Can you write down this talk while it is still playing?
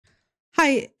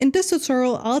Hi, in this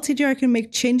tutorial, I'll teach you how you can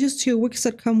make changes to your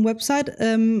Wix.com website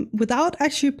without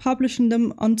actually publishing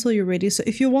them until you're ready. So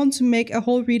if you want to make a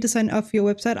whole redesign of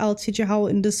your website, I'll teach you how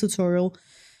in this tutorial.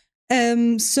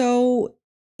 So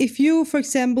if you, for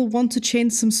example, want to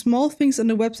change some small things on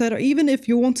the website, or even if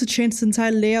you want to change the entire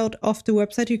layout of the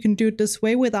website, you can do it this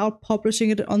way without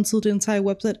publishing it until the entire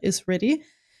website is ready.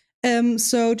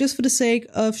 So just for the sake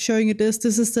of showing you this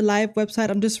is the live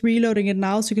website. I'm just reloading it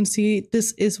now so you can see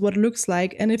this is what it looks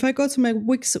like. And if I go to my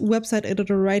Wix website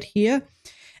editor right here,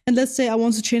 and let's say I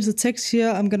want to change the text here,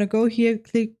 I'm gonna go here,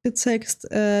 click the text,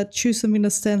 choose something that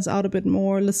stands out a bit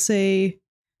more. Let's say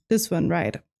this one,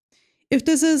 right? If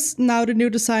this is now the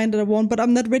new design that I want, but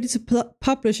I'm not ready to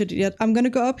publish it yet, I'm gonna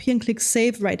go up here and click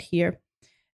save right here.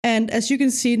 And as you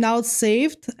can see, now it's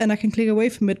saved and I can click away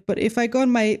from it. But if I go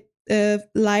on my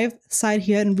live site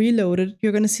here and reload it,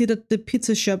 you're going to see that the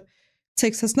pizza shop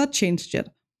text has not changed yet.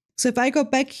 So if I go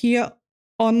back here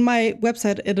on my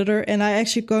website editor and I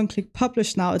actually go and click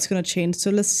publish now, it's going to change. So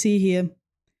let's see here.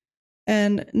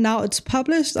 And now it's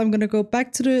published. I'm going to go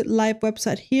back to the live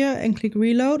website here and click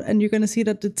reload, and you're going to see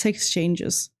that the text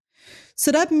changes.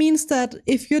 So that means that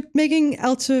if you're making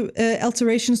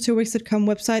alterations to your Wix.com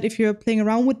website, if you're playing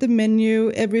around with the menu,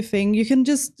 everything, you can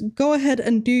just go ahead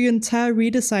and do your entire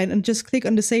redesign and just click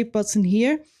on the save button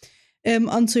here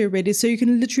until you're ready. So you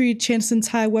can literally change the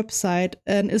entire website,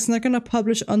 and it's not going to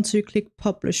publish until you click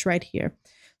publish right here.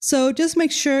 So just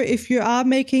make sure if you are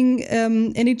making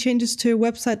any changes to your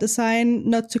website design,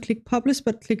 not to click publish,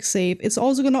 but click save. It's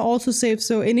also going to auto-save,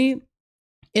 so any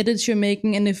edits you're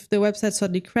making, and if the website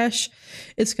suddenly crash,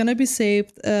 it's gonna be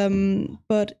saved.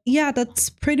 But yeah, that's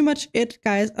pretty much it,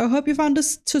 guys. I hope you found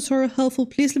this tutorial helpful.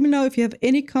 Please let me know if you have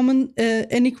any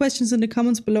questions in the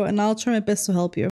comments below, and I'll try my best to help you.